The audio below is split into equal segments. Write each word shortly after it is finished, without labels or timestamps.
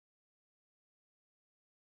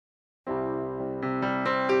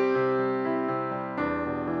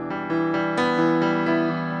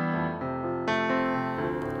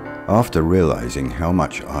After realizing how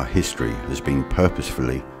much our history has been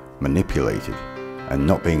purposefully manipulated and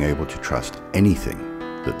not being able to trust anything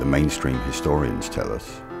that the mainstream historians tell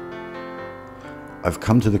us, I've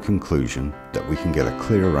come to the conclusion that we can get a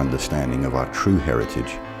clearer understanding of our true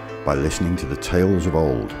heritage by listening to the tales of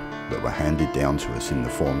old that were handed down to us in the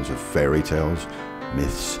forms of fairy tales,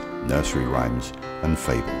 myths, nursery rhymes, and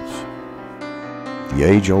fables. The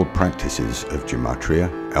age-old practices of gematria,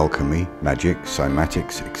 alchemy, magic,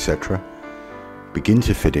 cymatics, etc. begin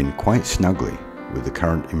to fit in quite snugly with the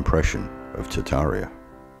current impression of Tartaria.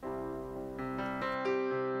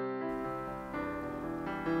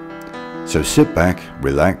 So sit back,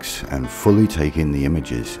 relax, and fully take in the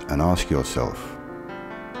images and ask yourself,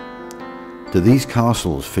 do these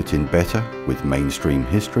castles fit in better with mainstream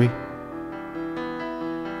history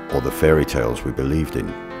or the fairy tales we believed in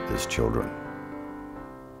as children?